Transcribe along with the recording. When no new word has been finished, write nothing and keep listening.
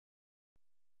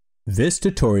This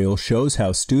tutorial shows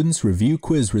how students review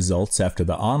quiz results after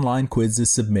the online quiz is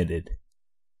submitted.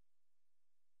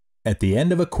 At the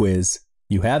end of a quiz,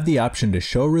 you have the option to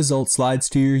show result slides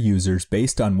to your users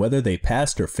based on whether they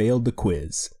passed or failed the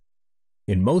quiz.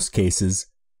 In most cases,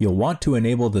 you'll want to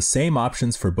enable the same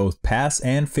options for both pass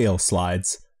and fail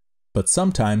slides, but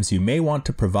sometimes you may want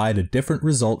to provide a different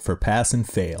result for pass and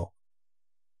fail.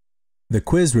 The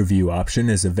quiz review option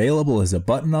is available as a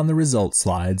button on the result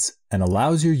slides and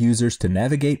allows your users to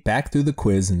navigate back through the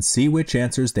quiz and see which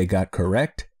answers they got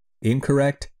correct,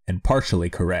 incorrect, and partially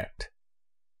correct.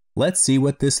 Let's see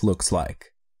what this looks like.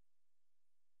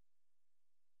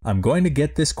 I'm going to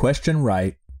get this question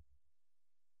right,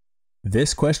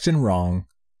 this question wrong,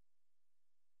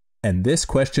 and this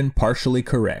question partially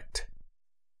correct.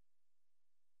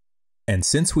 And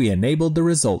since we enabled the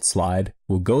result slide,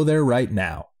 we'll go there right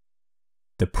now.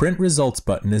 The Print Results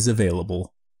button is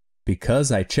available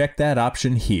because I checked that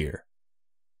option here.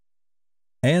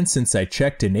 And since I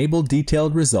checked Enable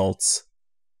Detailed Results,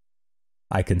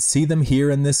 I can see them here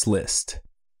in this list.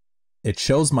 It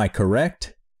shows my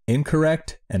correct,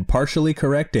 incorrect, and partially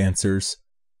correct answers,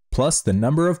 plus the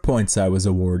number of points I was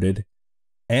awarded,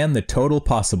 and the total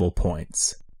possible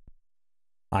points.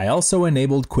 I also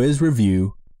enabled Quiz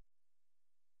Review,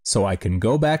 so I can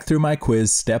go back through my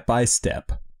quiz step by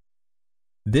step.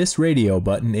 This radio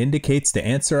button indicates the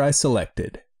answer I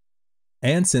selected.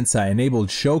 And since I enabled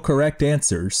Show Correct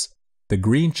Answers, the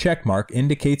green check mark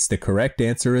indicates the correct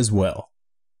answer as well.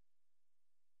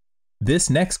 This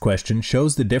next question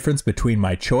shows the difference between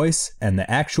my choice and the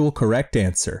actual correct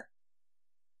answer.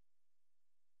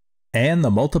 And the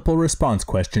multiple response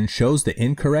question shows the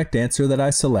incorrect answer that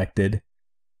I selected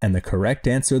and the correct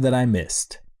answer that I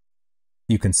missed.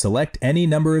 You can select any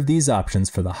number of these options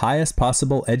for the highest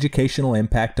possible educational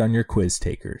impact on your quiz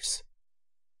takers.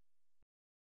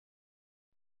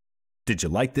 Did you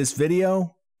like this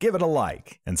video? Give it a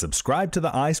like and subscribe to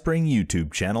the iSpring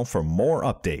YouTube channel for more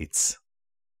updates.